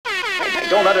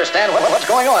don't understand what's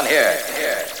going on here.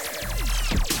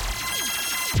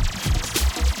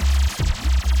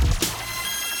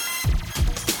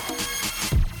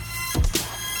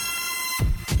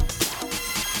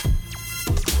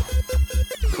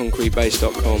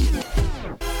 concretebase.com.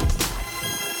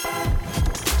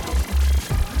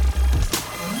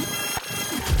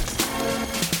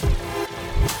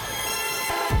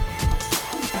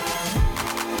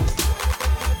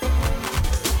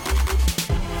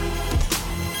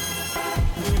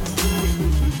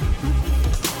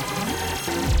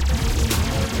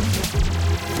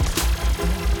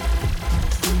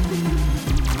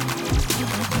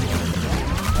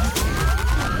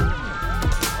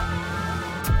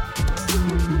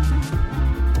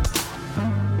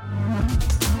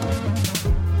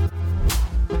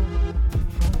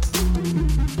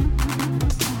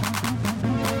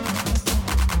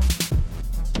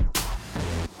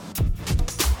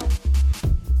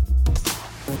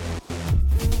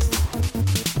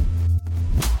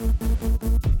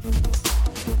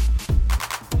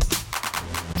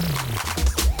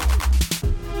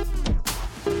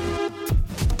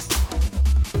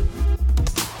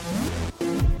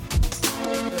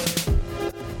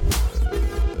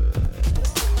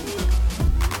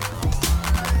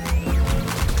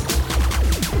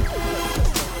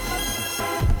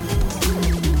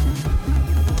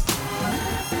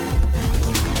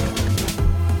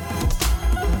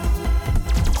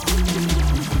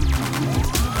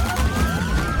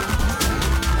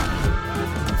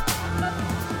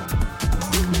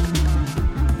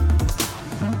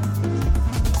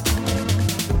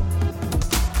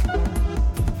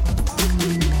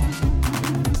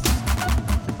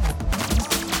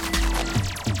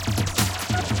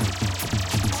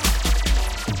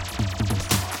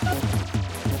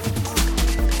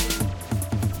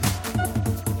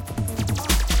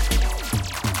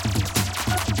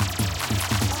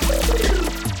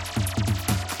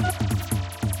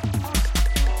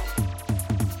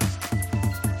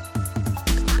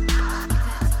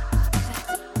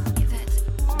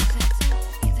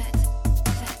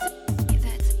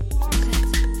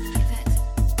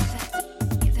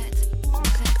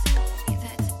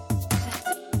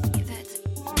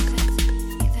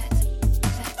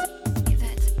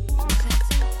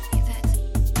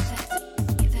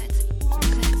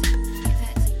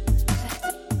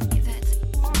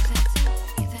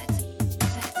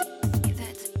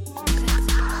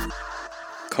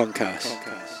 Concast.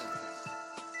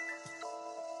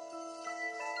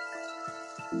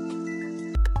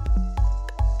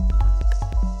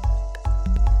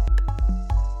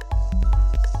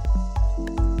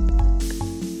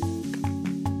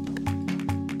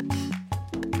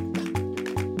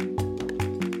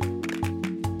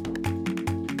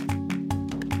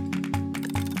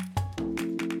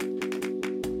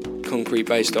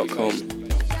 concretebase.com.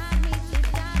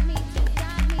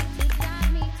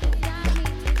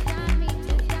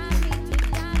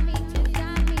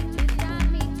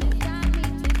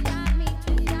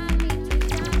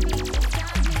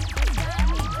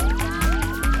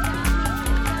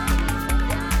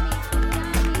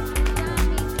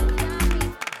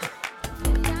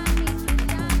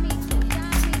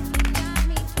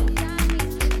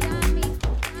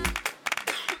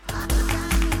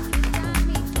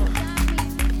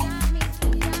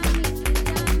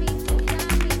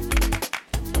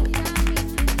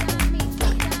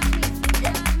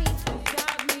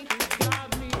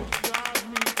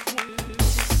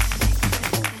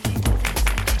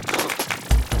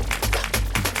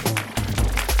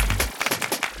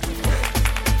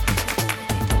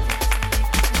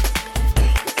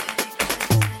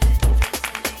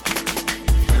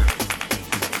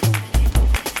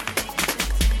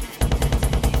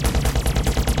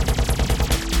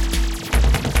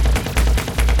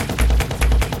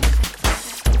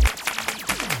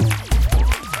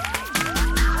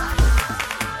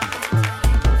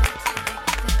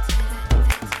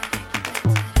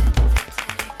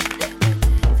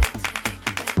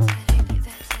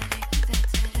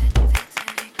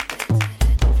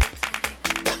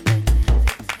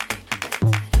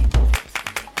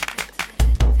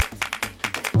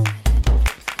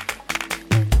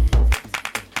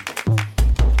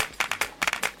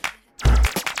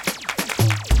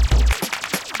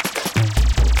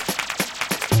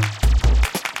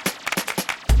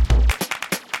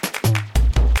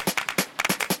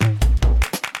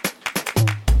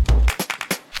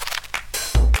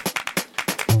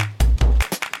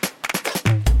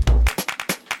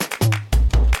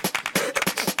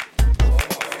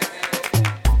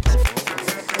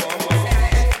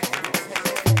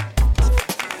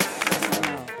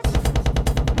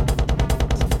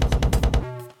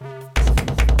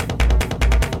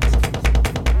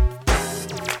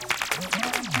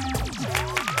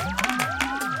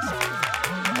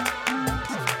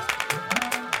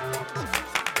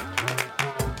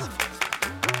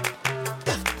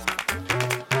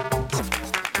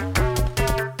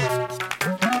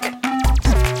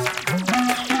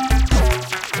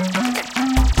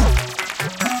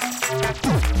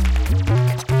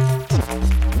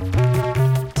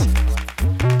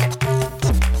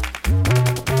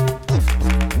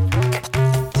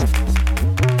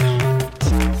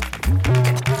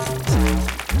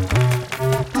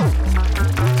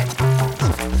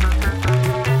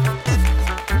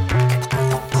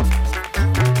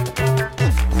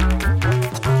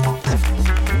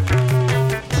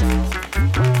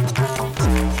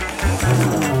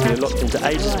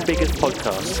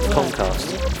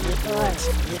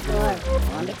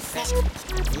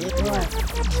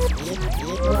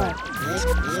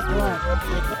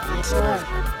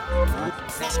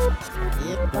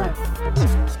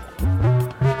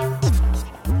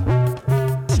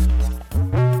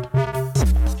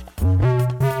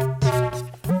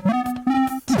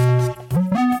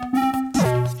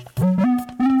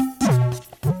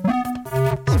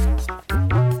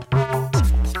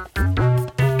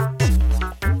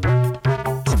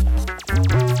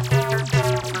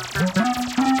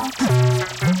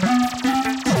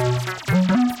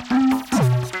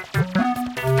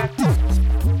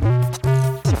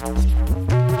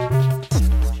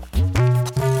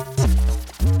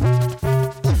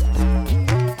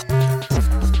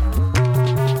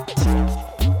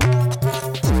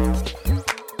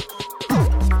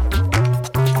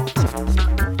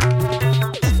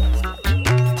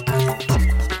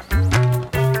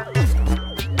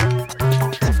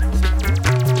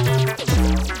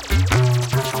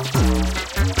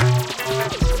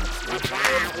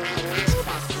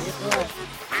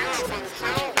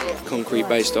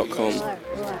 concretebase.com.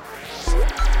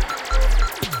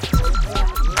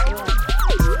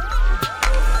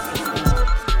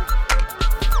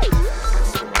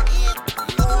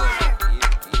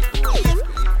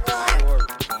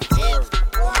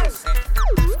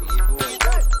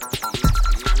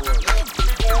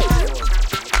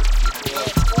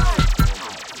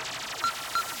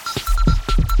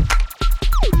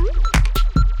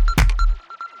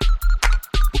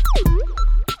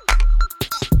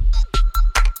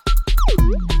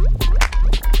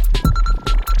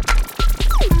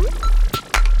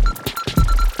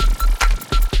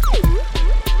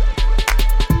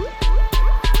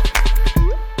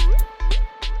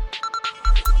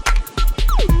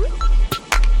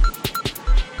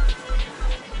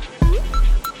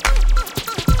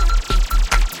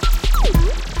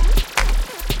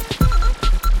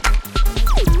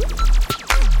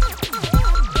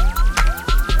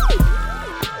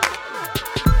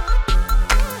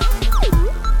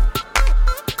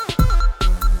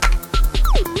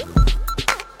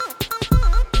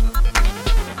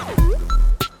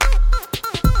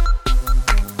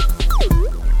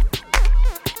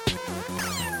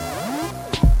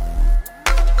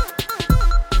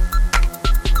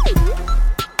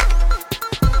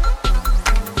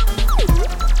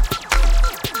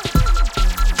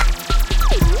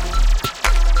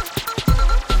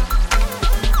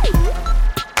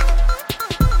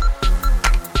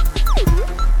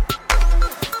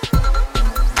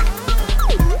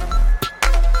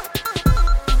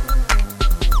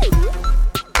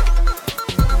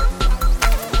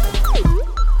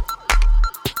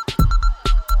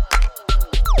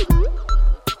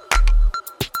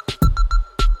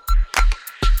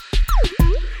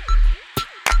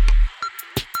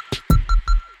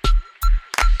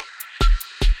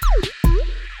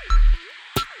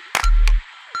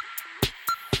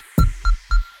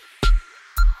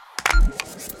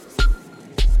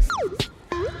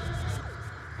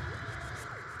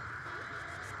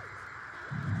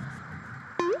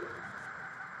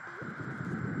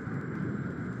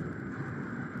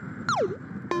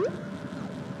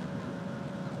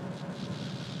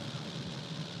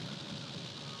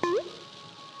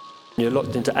 You're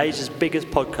locked into Asia's biggest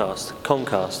podcast,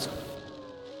 Concast.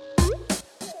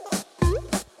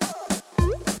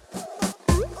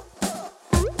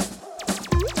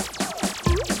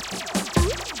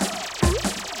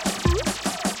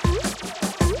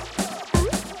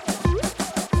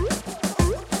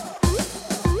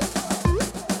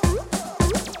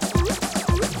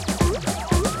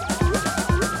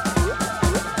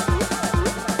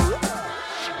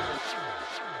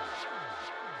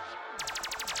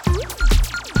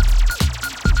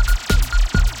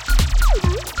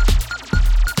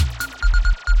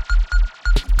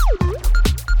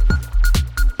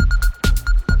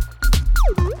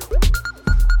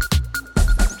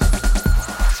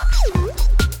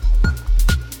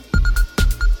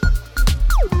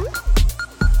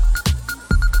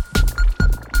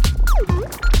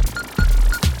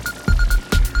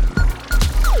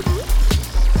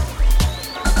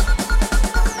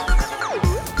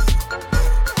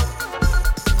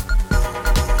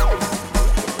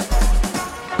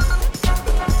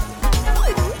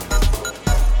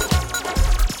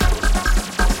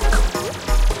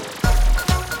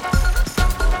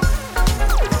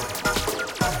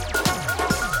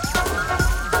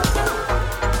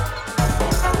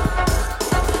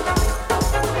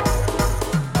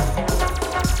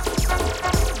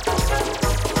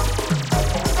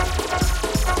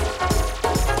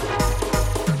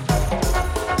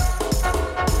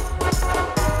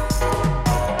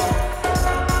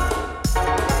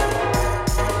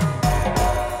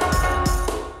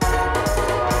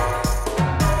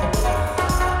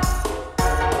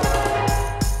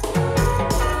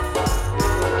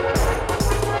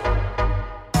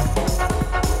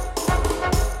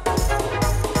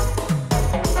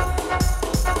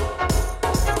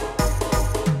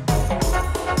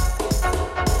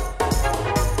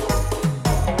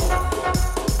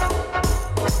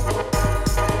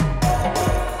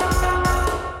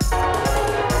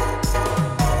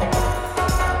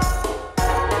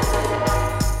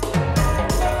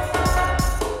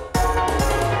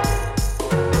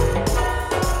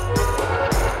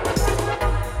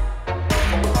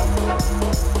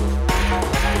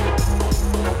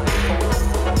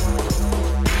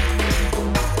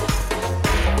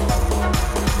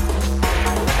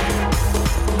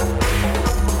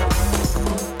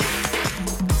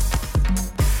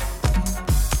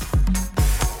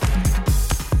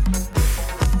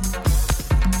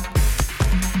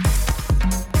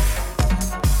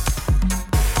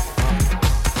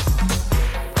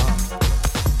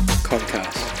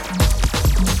 Concast.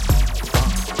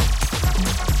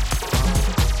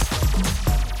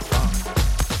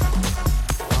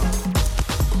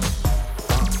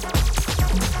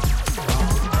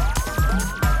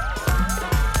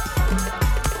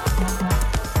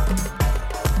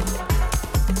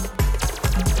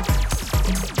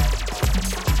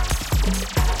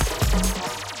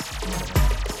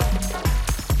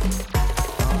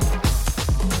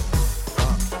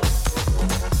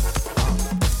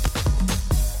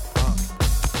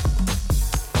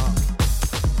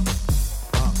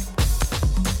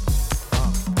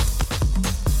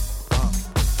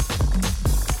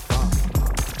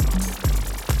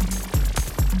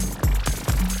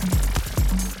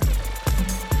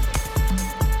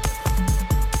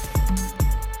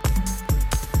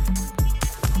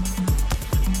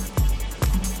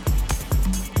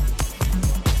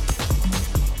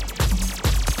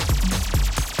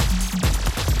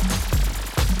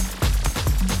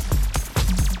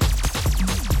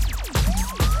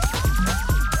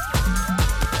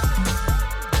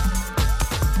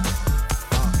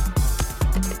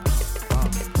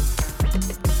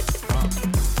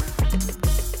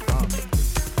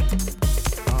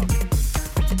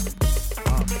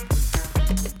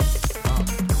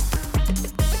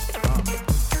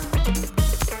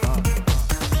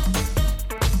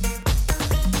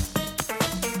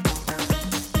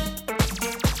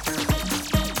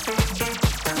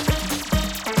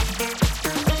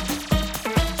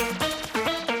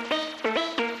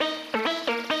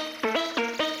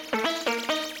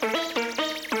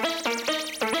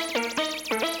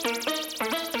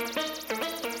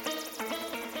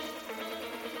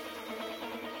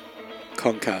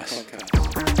 Concast.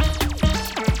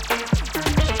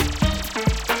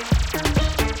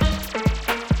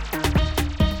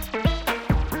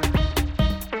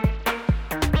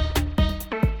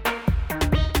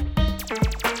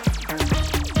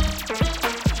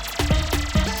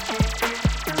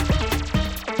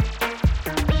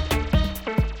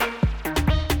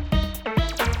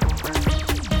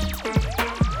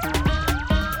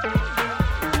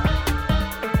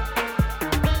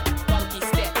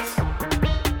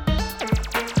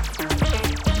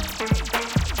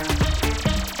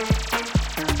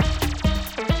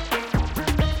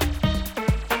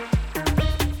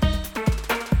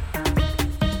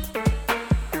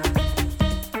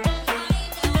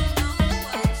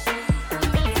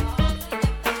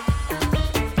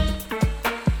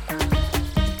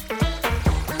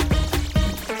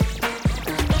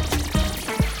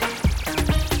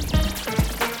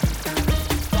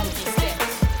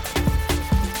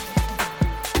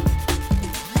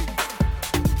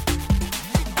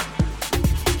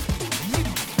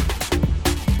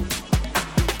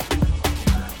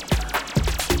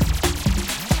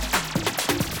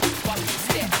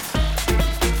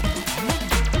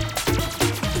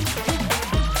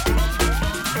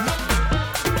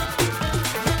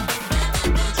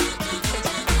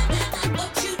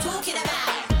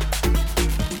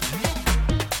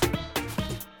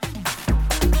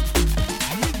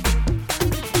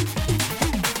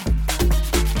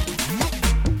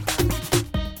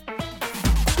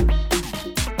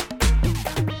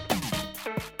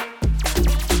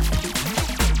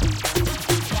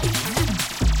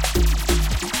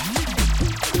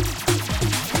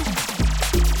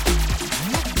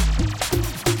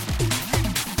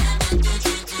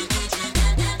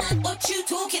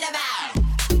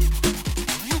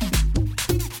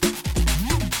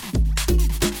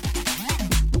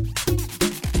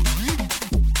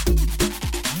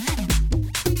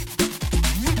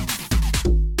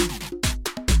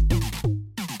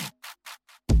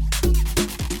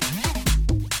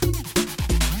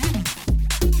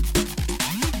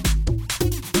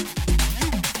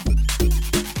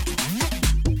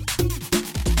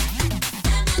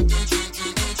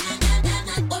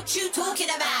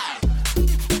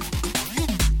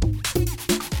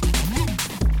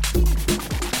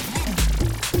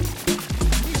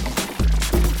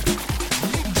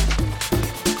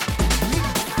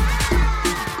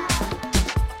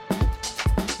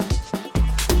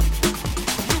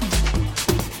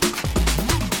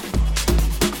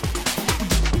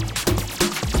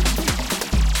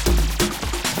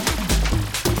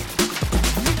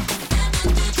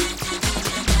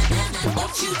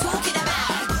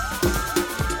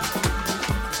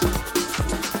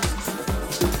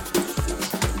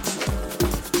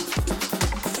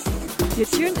 You're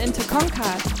tuned into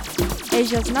Concast,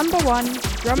 Asia's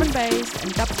 #1 drum and bass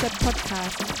and dubstep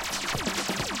podcast.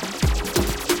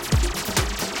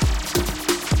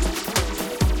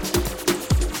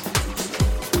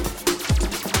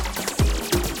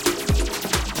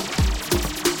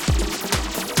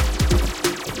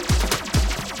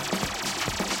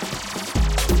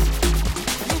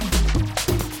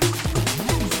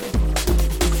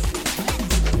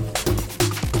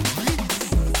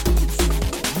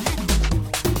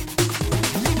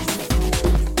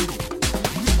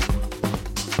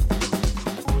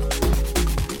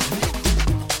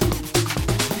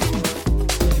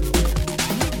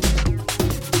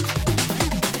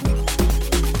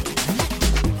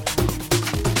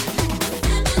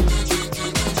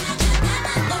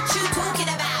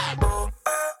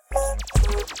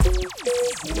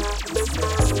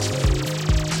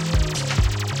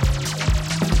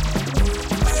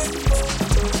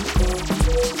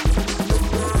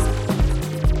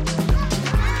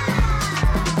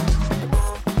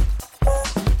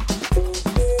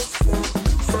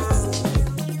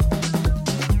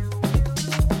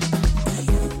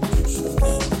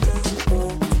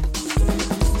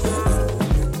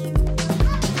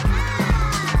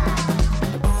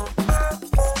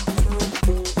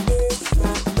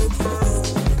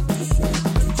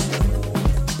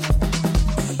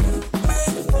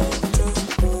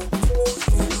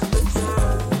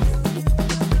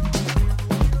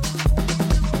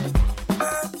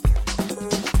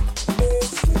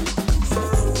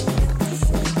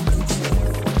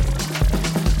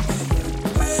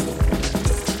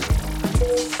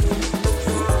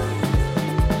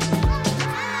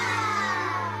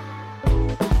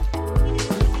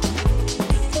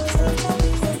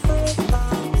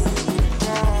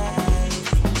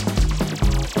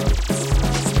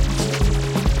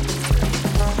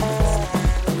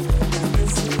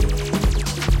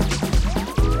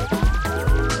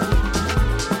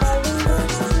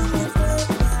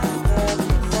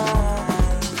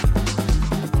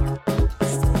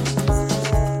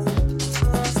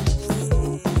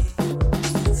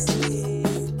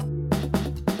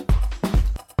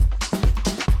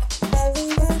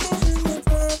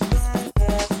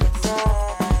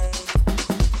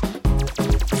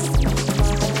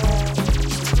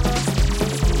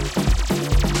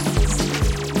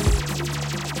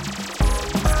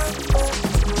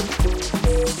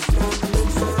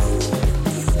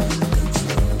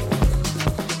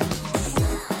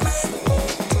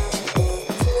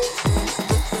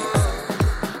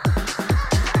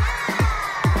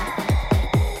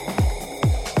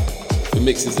 the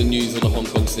mixes and news on the Hong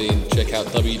Kong scene, check out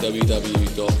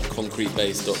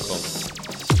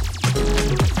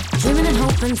www.concretebase.com. Dreaming and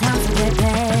hoping times will get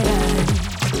better.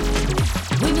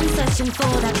 We've been searching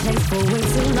for that place for way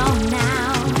too long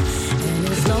now, and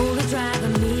it's slowly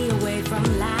driving me away from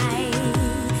life.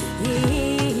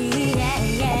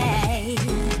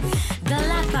 The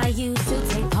life I used to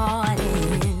take part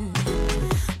in.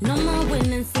 No more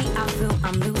winning, see I feel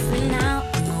I'm losing out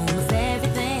on almost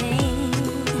everything,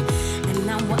 and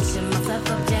I'm watching myself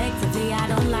objectively. I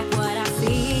don't like what I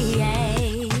see.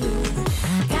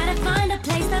 Gotta find a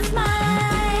place that's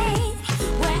mine,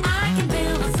 where I can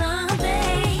build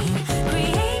something,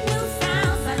 create new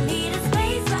sounds. I need a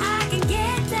space where I can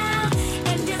get down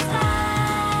and just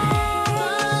fly.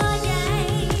 Oh,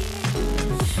 yeah.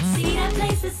 See, that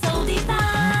place is so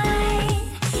divine.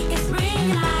 It's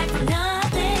bringing life from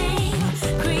nothing.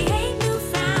 Create new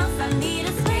sounds. I need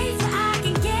a space where I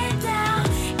can get down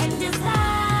and just fly.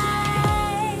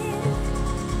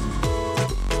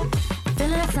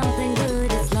 Feeling like something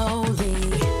good is slowly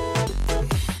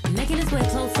making its way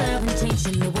closer and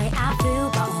changing the way I feel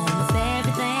about almost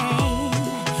everything.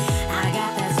 I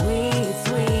got that sweet,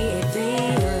 sweet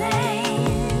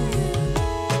feeling.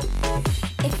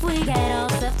 If we get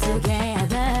ourselves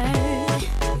together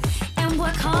and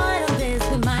work hard on this,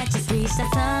 we might just reach the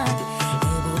sun,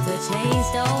 able to change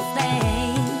those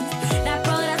things that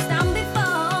brought us down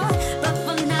before. But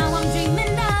for now, I'm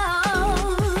dreaming of.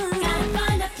 Gotta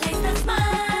find a place that's mine. I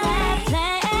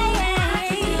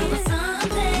can build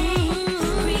something,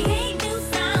 create new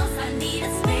sounds. I need a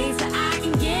space where I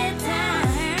can get down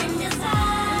and just fly.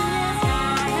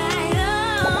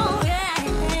 Oh, yeah.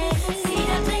 See,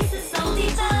 that place is so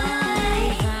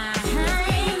divine.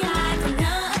 Bring life from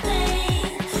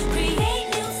nothing, create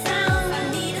new sounds. I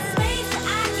need a space where I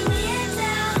can get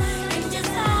down and just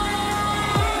fly.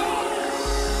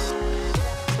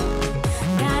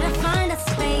 Gotta find a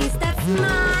space that's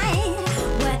mine,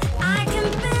 where I can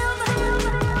build.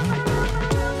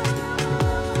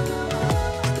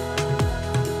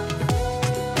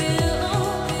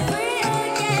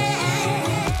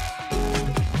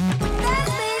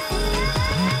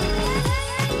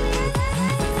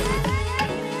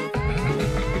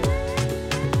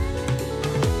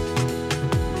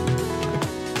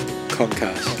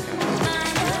 Concast.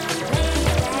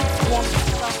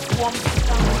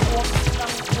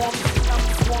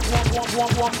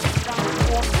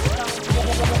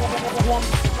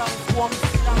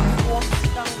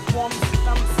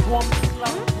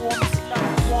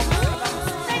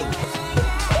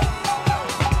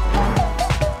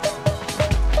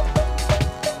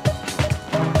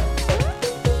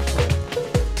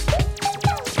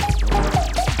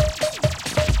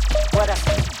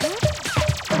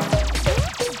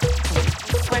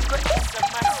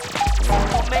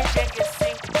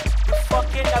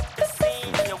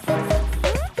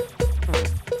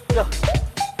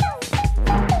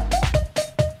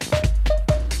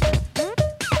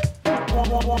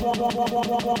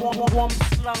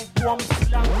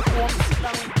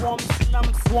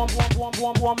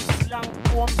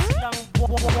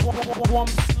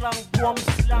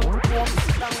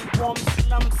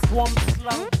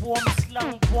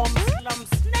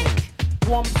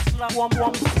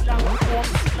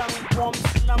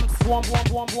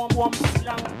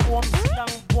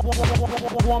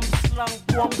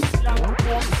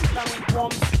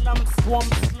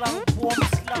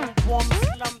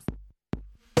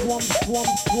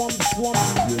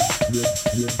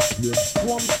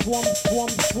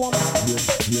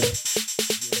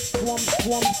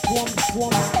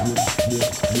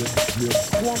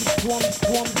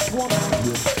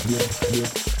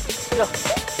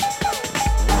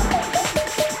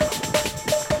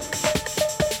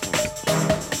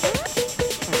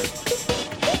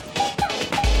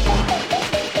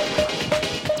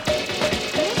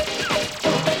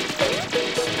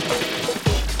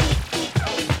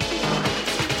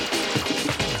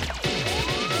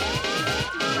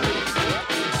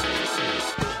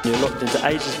 You're locked into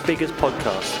Asia's biggest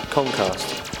podcast,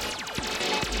 Concast.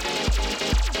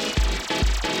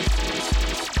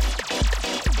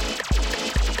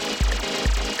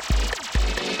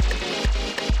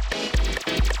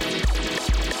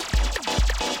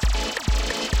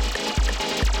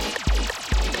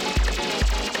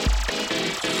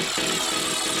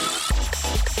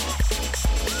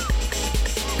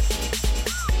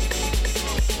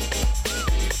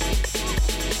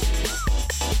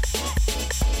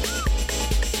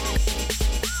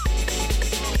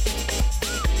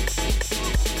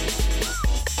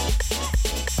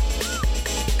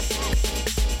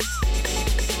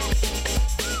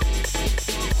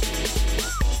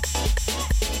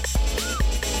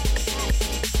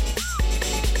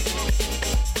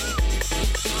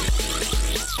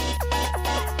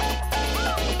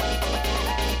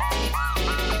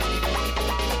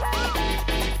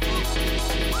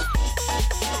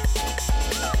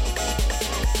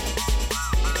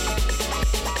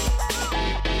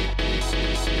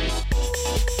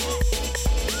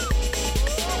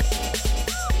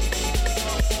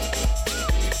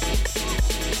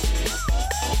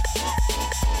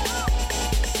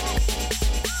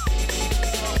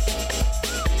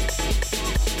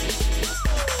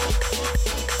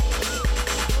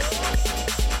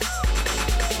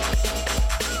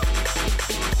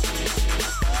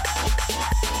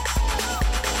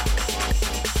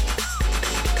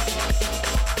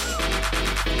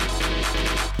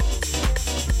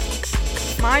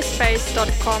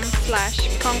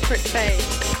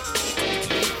 myspace.com/concretebase.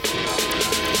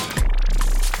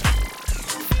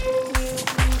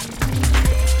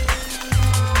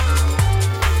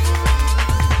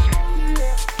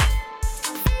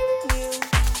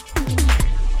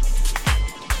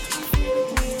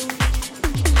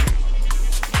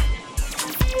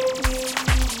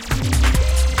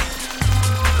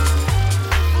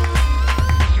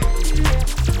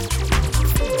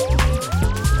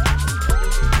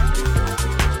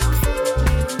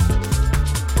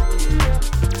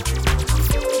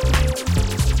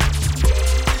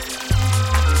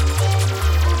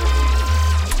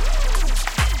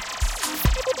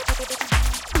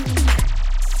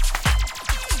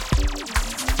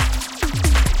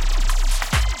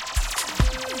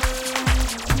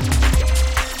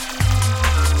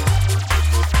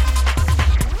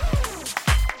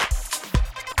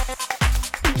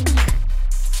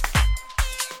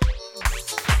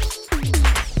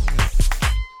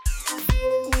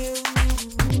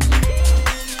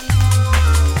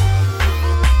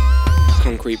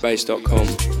 concretebase.com.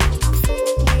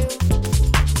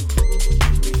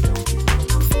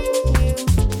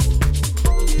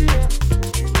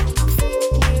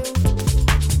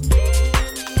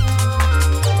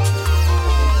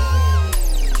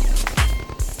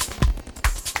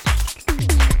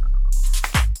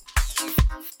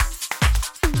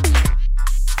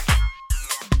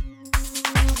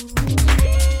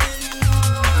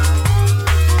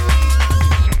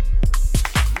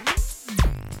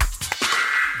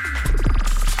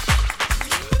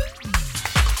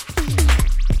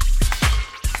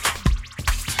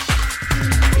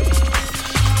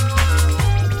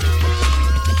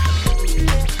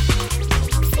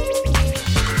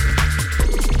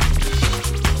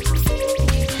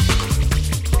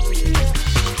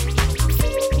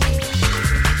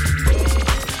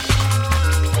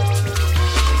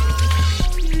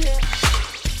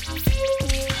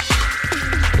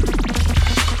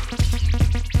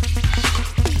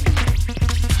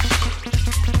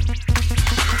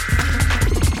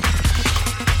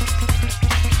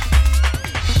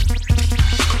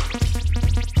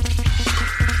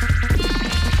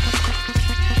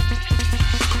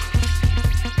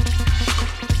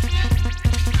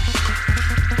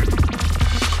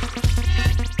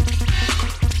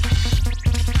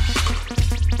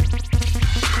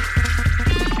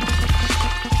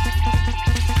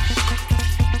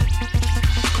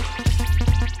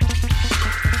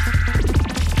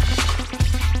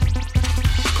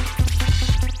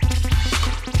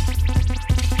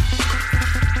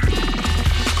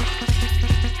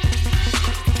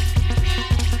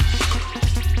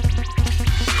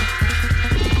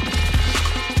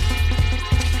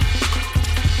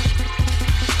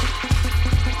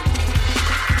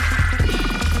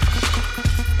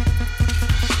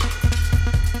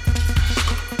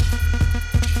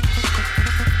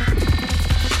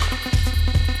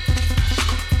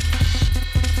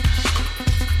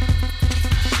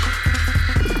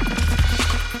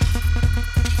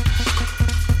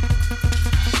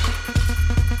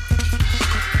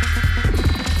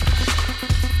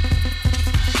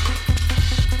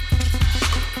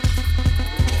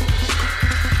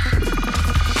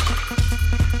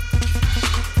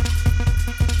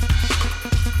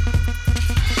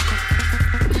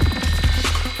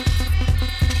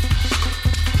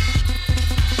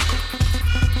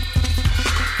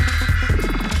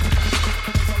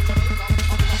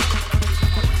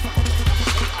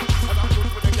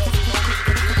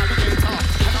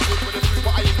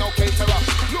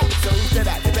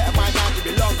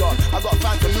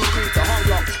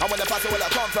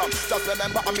 Just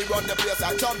remember, and me run the place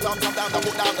like Tom Tom. Come down, I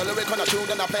put down the lyric on a tune,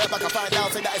 then I play it back, I find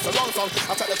out, say that it's a wrong song.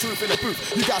 I tell the truth in the booth,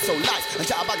 you got so light, and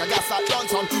chat a bag of gas like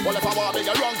Johnson. Well, if I want a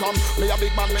bigger run come, me a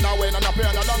big man, me now win, and I play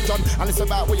in a London. And it's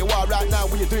about where you are right now,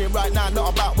 what you doing right now,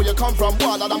 not about where you come from.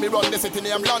 Well, and me run the city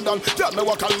named London. Tell me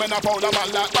what can me up out a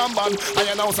man like Bam Bam. And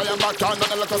you know, say I'm back down,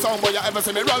 not a little song where you ever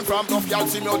see me run from. Enough y'all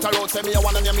see me out the road, say me a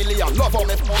 1 in a million. Love how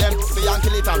me them, see and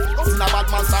kill it and. This is a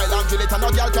bad man style and kill it and no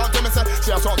girl can't tell me say,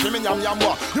 she a something me yam yam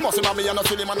boy. You must see me and no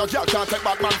silly man, no girl can't take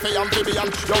bad man for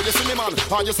amphibian. Yo, you see me man,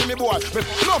 and you see me boy. Me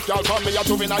love y'all from me a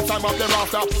 2 night time up the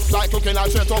rafter. Like cooking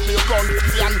and straight up me run.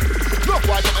 And look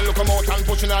why you look out and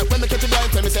pushing out. When me catch you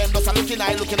blind, tell me say, just a looking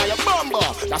at your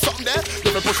bumper. That's something there,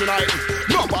 you be pushing out.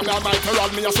 Number but me almighty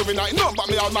rod me a souvenir. No, but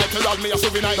me almighty rod me a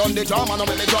souvenir. Done the drama, no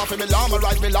make me draw for me llama.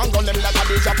 Rise me long gun them like a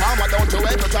DJ Palmer. Don't you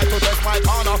ever try to test my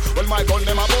corner. Well my gun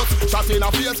them a bust, shot in a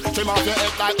face, trim off your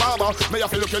head like barber. Me a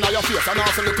feel looking at your face and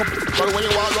also look up. But when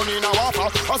you are running a waffle,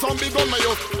 or some big gun me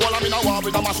use, while I'm in a war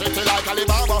with a machete like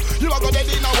Alibaba. You are gonna dead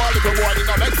in a war, little boy, it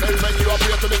don't make sense when you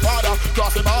appear to the father.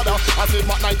 Cross the border, I see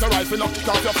Mac 90 rifle, knock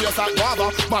off your face like guava.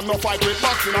 Man no fight with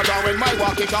boxing, I draw when my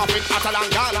walk kick off with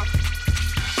Atalangana.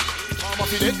 I'm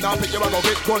off it, now pick you a go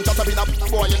get gun. Just a bit of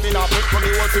boy in a brick. From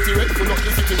the whole city red, full up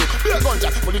the city with. Be a gun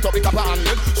jack, pull it up with a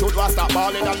handle. Shoot was stop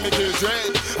balling and me kill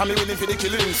dread. And me willing for the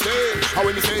killing instead. How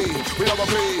when me say, we never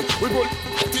play. We pull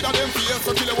till of them fears,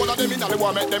 so kill one of them in and the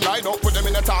war make them line up. Put them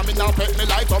in a time, me now pet me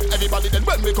light up. Everybody then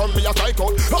when we come, me a strike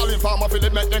out. All in farm of it,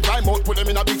 make them climb out. Put them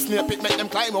in a big snake pit, make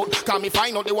them climb out. Can me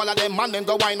find out the one of them man, then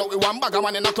go wind out. We one bag of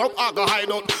man in a club, I go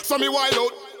hide out. So me wild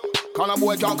out. Can a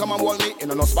boy can't come and hold me in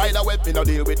a no spider web, me no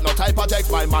deal with no type of text.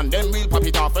 My man, them real pop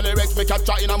it off and the Rex. Me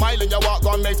capture in a mile and you walk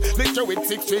on next. Lecture with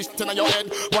 6 fish, 10 on your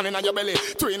head, 1 in on your belly,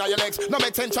 3 in on your legs. No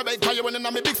make 10 chabek, cause you running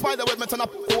on me big spider web. Me turn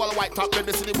up all white top, let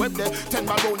me see the web there. 10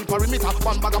 man roll the perimeter,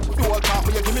 1 bag of the whole top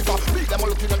for you give me top. Beat them all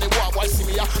looking at the war, boy see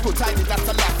me ya. Too tiny, that's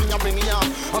the last thing you're bringing ya.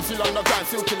 I'm still on the grind,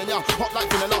 still killing ya. Hot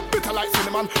like vanilla, bitter like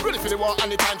cinnamon. Ready for the war,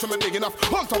 anytime to me big enough.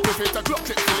 On top of it, the clock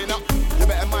clip filling up. You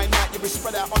better mind that, you be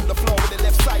spread out on the floor with the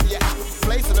left side, yeah.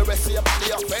 Place in the rest of your body,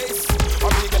 your face. I'm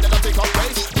really getting a take up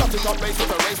race. Nothing up race with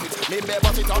a race with me, bare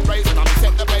but it up race. And I'm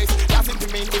set the place. That's it to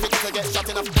mean if it doesn't get shot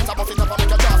enough. Top of it up, I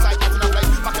make a jaw side, not in a place.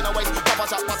 Back in the waist, pop a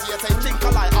shot, party, you say, think a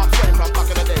lie, off frame from back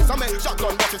in the days. I make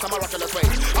shotgun, but it's a miraculous way.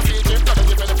 I see you dream, gotta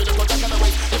give it a bit of jack in the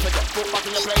waist. If you get put back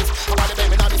in your place, I'm out of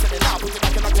baby, now this is it now, put it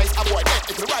back in the place. Avoid it,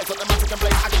 if you rise up the magic and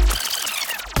place, I get.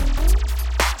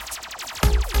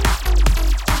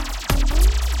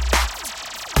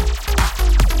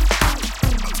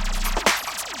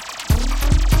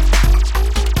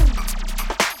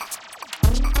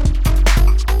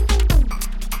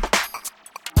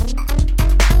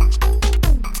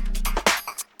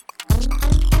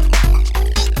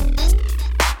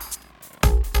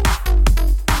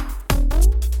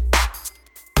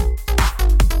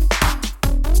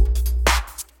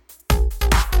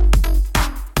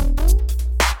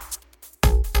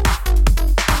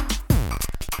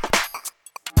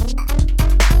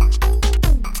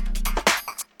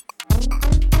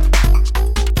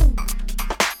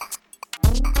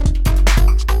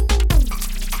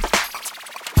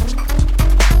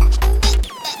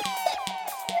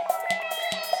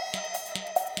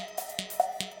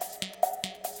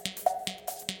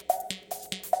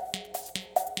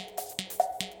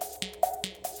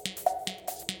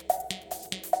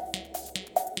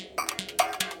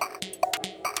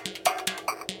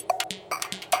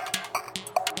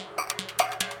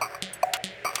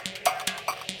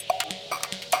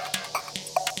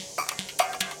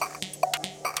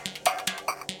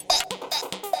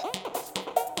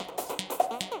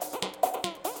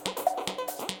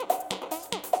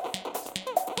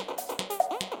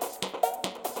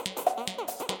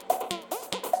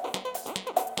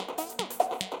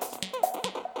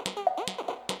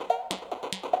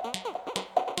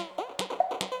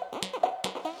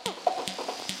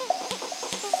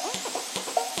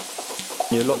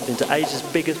 You're locked into Asia's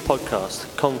biggest podcast,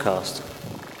 Concast.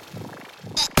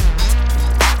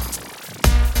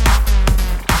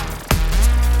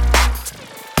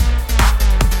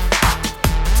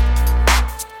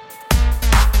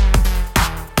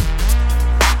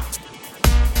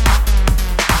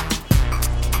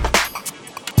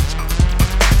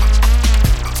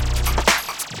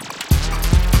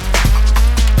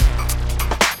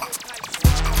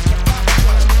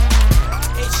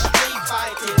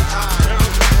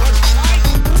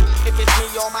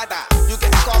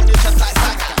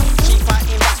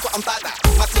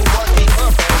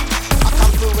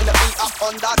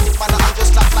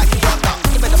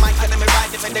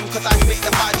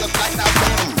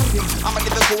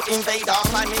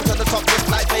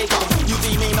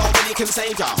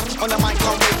 On the mic,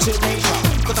 can't wait to nature.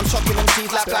 Cause I'm shocking them seeds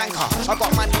like Blanca. I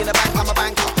got money in the bank, I'm a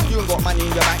banker. You ain't got money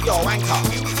in your bank, you're a wanker.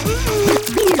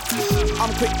 I'm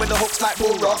quick with the hooks like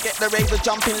bull rock. Get the ravers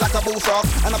jumping like a bullfrog.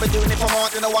 And I've been doing it for more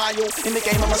than a while. In the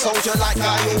game I'm a soldier like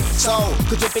Guile. So,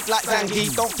 cause you're big like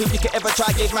Zangief. Don't think you can ever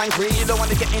try give man greed. You don't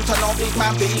wanna get into no big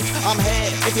man beef. I'm here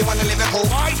if you wanna live it cool.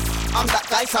 I'm that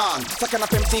Dyson, sucking up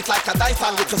MCs like a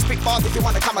Dyson. You can spit bars if you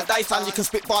wanna come a Dyson. You can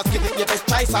spit bars, give it your best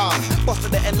try, son. Boss to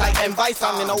the end like M.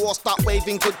 Bison. In a war, start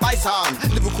waving goodbye, son.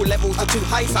 Lyrical levels are too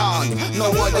high, son.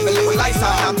 No word of a little lie,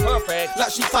 son. I'm perfect.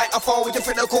 Like Street Fighter 4 with your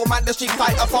critical man, the Street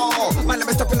Fighter 4. Man,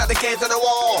 I'm stepping at the gates of the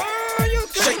war.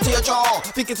 Straight to your jaw.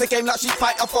 Think it's a game like Street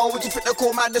Fighter 4. Would you think the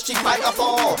cool man the Street Fighter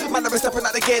 4? Man, I've been stepping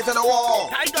at the gears of the wall.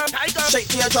 Straight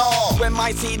to your jaw. When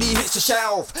my CD hits the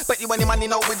shelf, bet you any money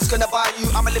know we're just gonna buy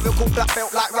you. I'm a lyrical black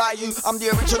belt like Ryu. I'm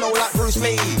the original like Bruce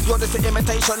Lee. You're just an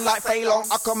imitation like Fei Long.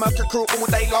 I can murk your crew all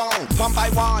day long. One by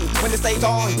one, when the stays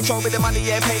on, show me the money,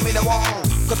 yeah, pay me the one.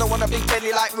 Cause I want a big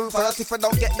belly like Rufus. If I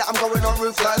don't get that, I'm going on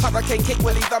ruthless. Hurricane kick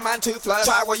will leave a man toothless.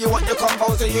 Try what you want, your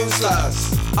combos are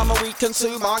useless. I'm a weak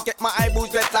consumer, get my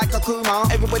eyeballs red like a Kuma.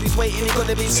 Everybody's waiting, it's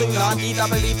gonna be sooner.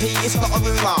 DWP, it's not a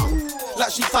rumour. Like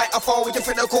Street Fighter 4, with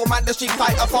different call man, the Street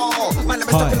Fighter 4. Man, I'm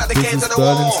stepping at the gates of the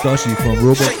wall. This is Berlin Slushy from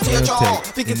Robot Straight to your jaw.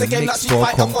 Think it's a game like Street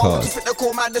Fighter 4. Concast. Different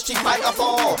call man, the Street Fighter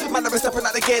 4. Man, I'm stepping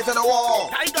at the gates of the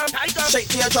wall. Straight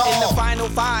to your jaw. In the final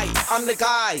fight, I'm the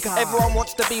guy. Everyone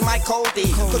wants to be my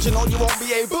Cody. Cause you know you won't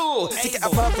be able to get a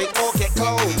perfect or get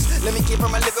close. Let me give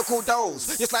him a lyrical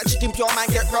dose. Just like chicken pure man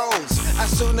get rolls.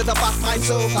 As soon as I bust my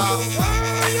sofa.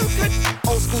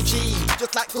 Old school G,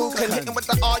 just like who can hit him with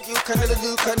the R, you can,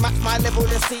 you can match my level,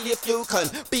 let's see if you can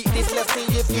beat this, let's see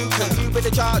if you can. You be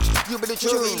the judge, you be the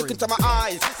jury. Look into my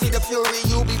eyes, see the fury,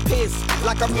 you'll be pissed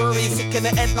like a fury. Sick in the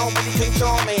head, nobody can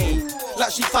show me.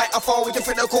 Like Street Fighter 4, with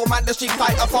different call man, the Street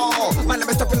Fighter 4. Man, I'm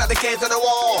stepping at the gates of the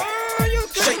wall.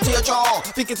 Straight to your jaw.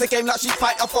 Think it's a game like Street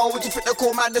Fighter 4. Would you fit the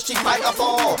cool man, the Street Fighter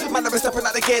 4? Man, I'm stepping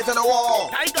at the gates of the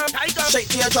wall. Straight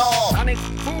to your jaw.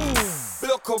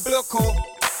 Bloco, bloco.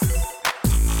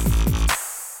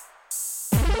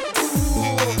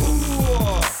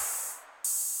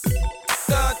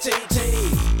 Dirty T.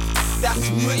 That's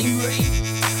me.